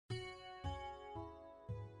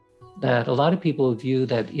that a lot of people view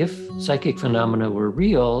that if psychic phenomena were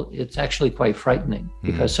real, it's actually quite frightening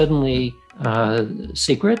because suddenly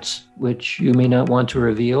secrets, which you may not want to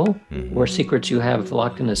reveal, or secrets you have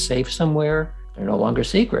locked in a safe somewhere, are no longer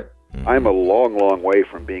secret. I'm a long, long way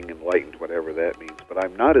from being enlightened, whatever that means, but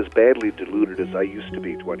I'm not as badly deluded as I used to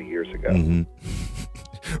be 20 years ago.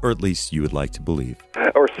 Or at least you would like to believe.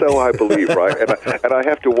 Or so I believe, right? And I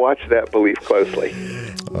have to watch that belief closely.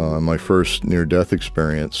 My first near-death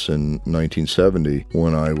experience in 1970,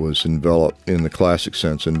 when I was enveloped, in the classic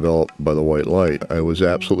sense, enveloped by the white light, I was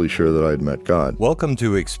absolutely sure that I'd met God. Welcome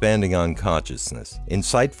to Expanding on Consciousness,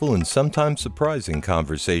 insightful and sometimes surprising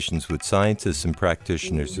conversations with scientists and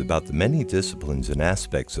practitioners about the many disciplines and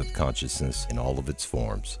aspects of consciousness in all of its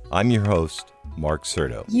forms. I'm your host, Mark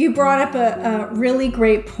Certo. You brought up a really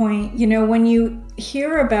great point. You know, when you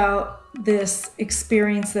hear about this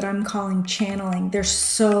experience that I'm calling channeling, there's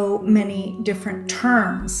so many different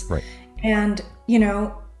terms. Right. And, you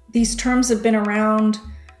know, these terms have been around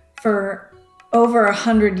for over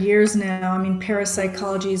 100 years now. I mean,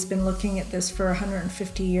 parapsychology has been looking at this for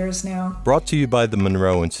 150 years now. Brought to you by the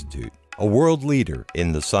Monroe Institute, a world leader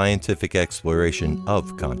in the scientific exploration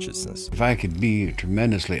of consciousness. If I could be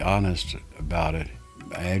tremendously honest about it,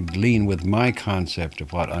 I'd lean with my concept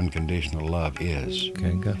of what unconditional love is.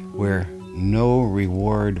 Okay, go. Where no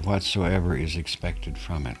reward whatsoever is expected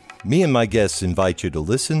from it. Me and my guests invite you to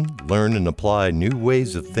listen, learn, and apply new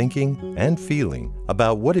ways of thinking and feeling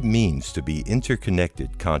about what it means to be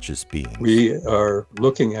interconnected conscious beings. We are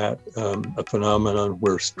looking at a phenomenon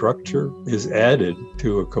where structure is added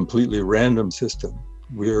to a completely random system.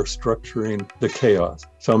 We are structuring the chaos.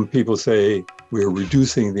 Some people say we're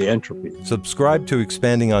reducing the entropy. Subscribe to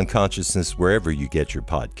Expanding on Consciousness wherever you get your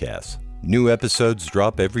podcasts. New episodes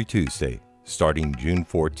drop every Tuesday, starting June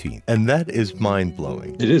 14th. And that is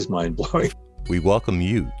mind-blowing. It is mind-blowing. We welcome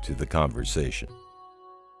you to the conversation.